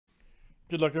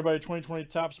Good luck, everybody. 2020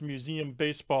 Topps Museum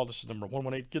Baseball. This is number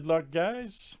 118. Good luck,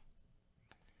 guys.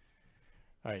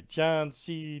 All right, John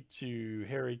C. to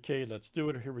Harry K. Let's do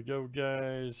it. Here we go,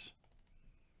 guys.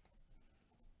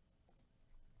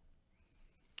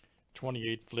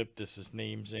 28 flip. This is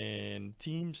names and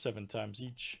teams, 7 times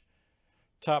each.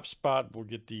 Top spot, we'll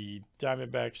get the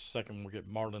Diamondbacks. Second, we'll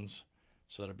get Marlins.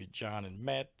 So that'll be John and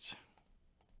Matt.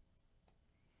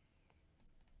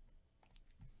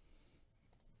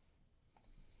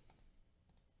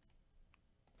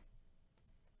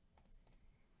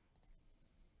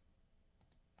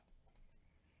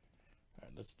 All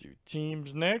right, let's do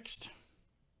teams next.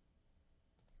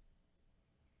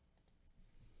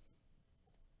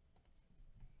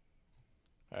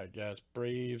 All right, guys.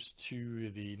 Braves to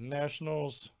the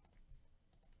Nationals.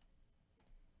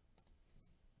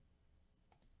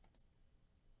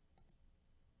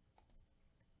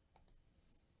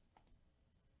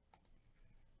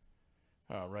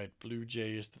 All right, Blue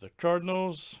Jays to the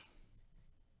Cardinals.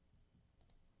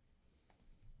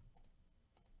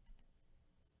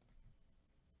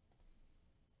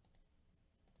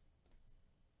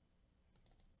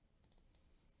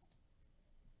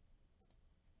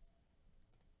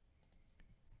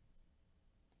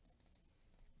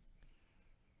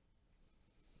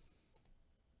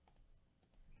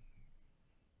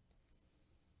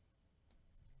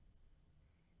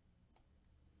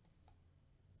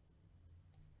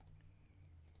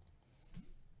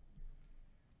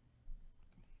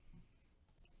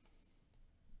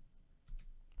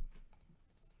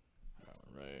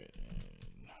 Right.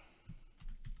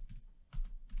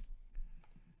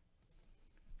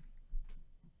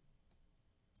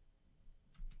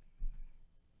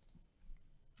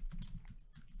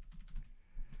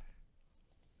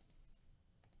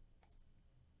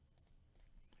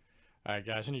 All right,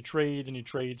 guys. Any trades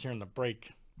here in the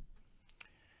break?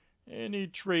 Any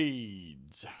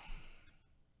trades?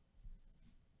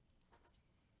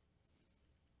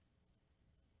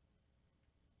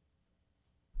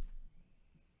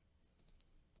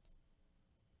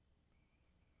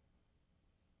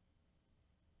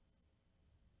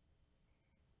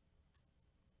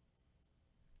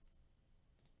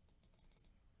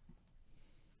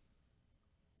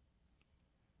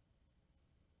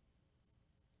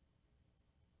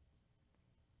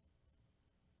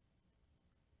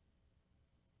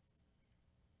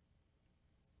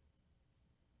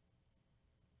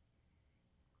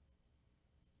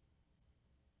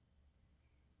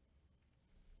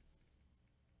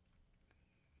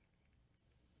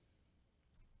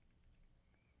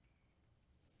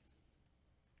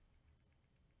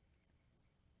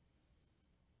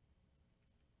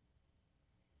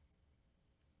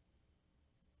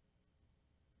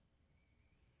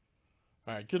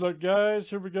 All right, good luck, guys.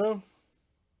 Here we go.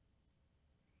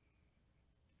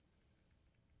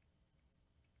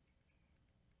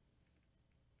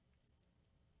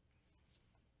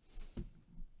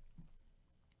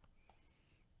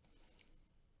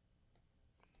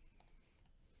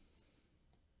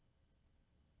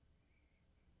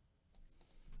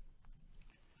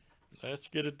 Let's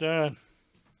get it done.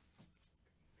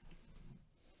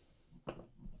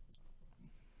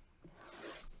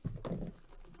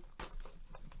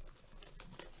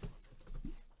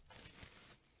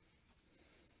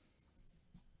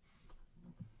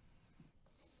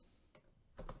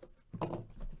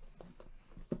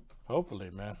 Hopefully,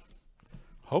 man.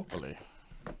 Hopefully.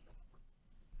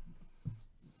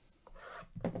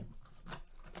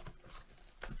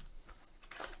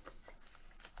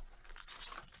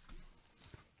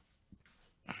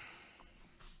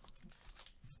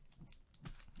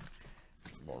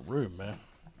 More room, man.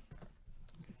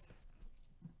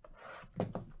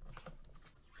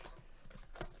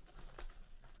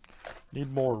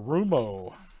 Need more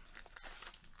roomo.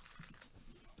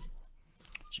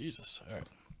 Jesus. All right.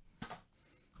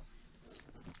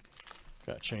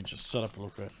 Gotta change the setup a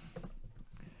little bit.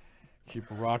 Keep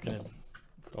rocking it.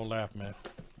 Don't laugh, man.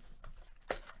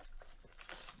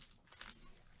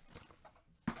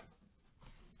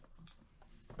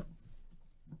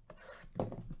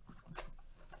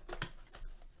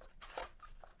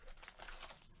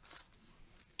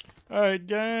 All right,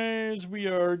 guys, we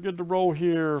are good to roll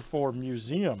here for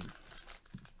Museum.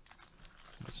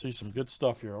 Let's see some good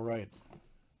stuff here. All right.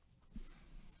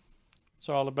 It's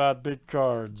all about big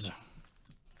cards.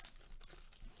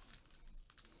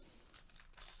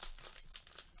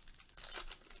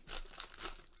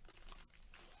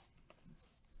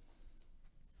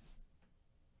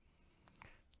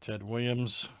 Ted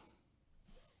Williams.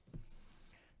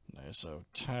 Nice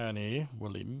Ohtani.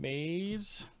 Willie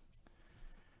Mays.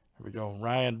 Here we go.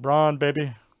 Ryan Braun,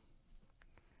 baby.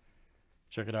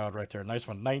 Check it out right there. Nice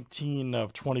one. 19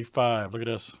 of 25. Look at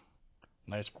this.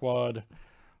 Nice quad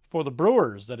for the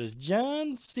Brewers. That is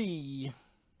John C.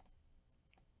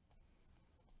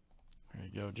 There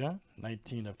you go, John.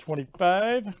 19 of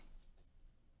 25.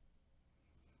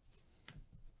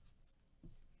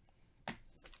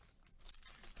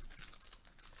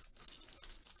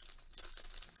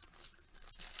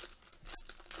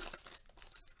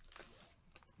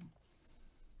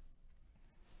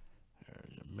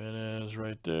 There's Jimenez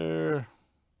right there.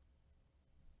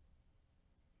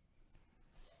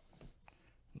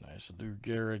 Nice Lou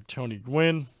Gehrig, Tony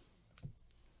Gwynn.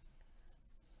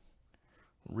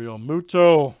 Real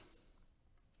Muto.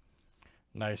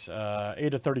 Nice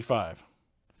 8 of 35.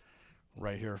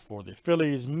 Right here for the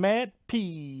Phillies, Matt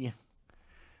P.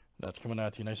 That's coming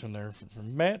out to you. Nice one there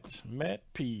from Matt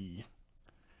P.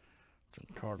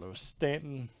 Giancarlo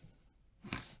Stanton.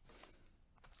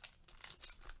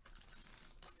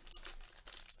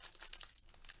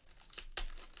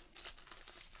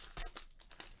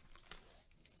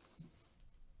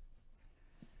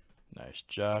 Nice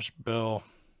Josh Bell.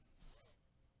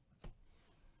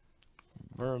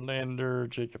 Verlander,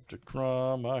 Jacob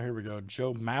deGrom. Oh, here we go.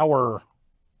 Joe Mauer.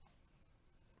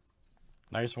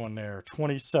 Nice one there.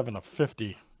 27 of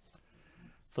 50.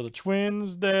 For the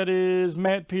Twins, that is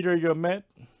Matt P. There you go, Matt.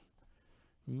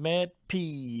 Matt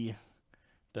P.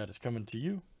 That is coming to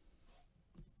you.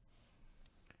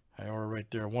 I order right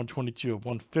there. 122 of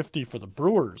 150 for the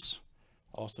Brewers.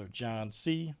 Also John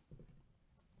C.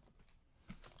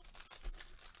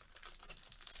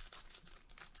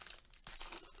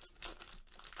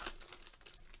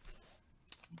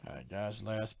 All right, guys,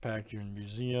 last pack here in the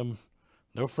museum.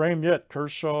 No frame yet.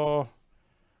 Kershaw.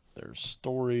 There's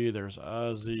Story. There's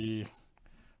Ozzy.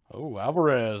 Oh,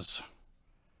 Alvarez.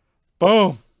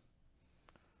 Boom.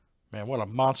 Man, what a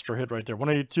monster hit right there.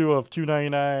 182 of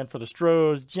 299 for the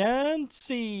Stros. John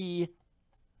C.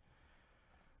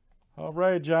 All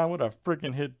right, John, what a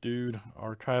freaking hit, dude.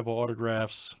 Archival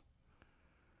autographs.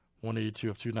 182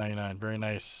 of 299. Very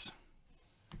nice.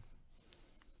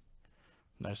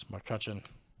 Nice McCutcheon.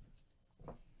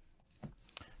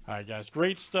 All right, guys,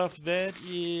 great stuff. That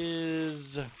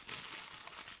is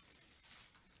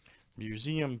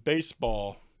Museum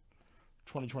Baseball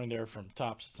 2020 there from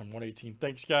Topps. It's 118.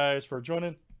 Thanks, guys, for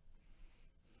joining.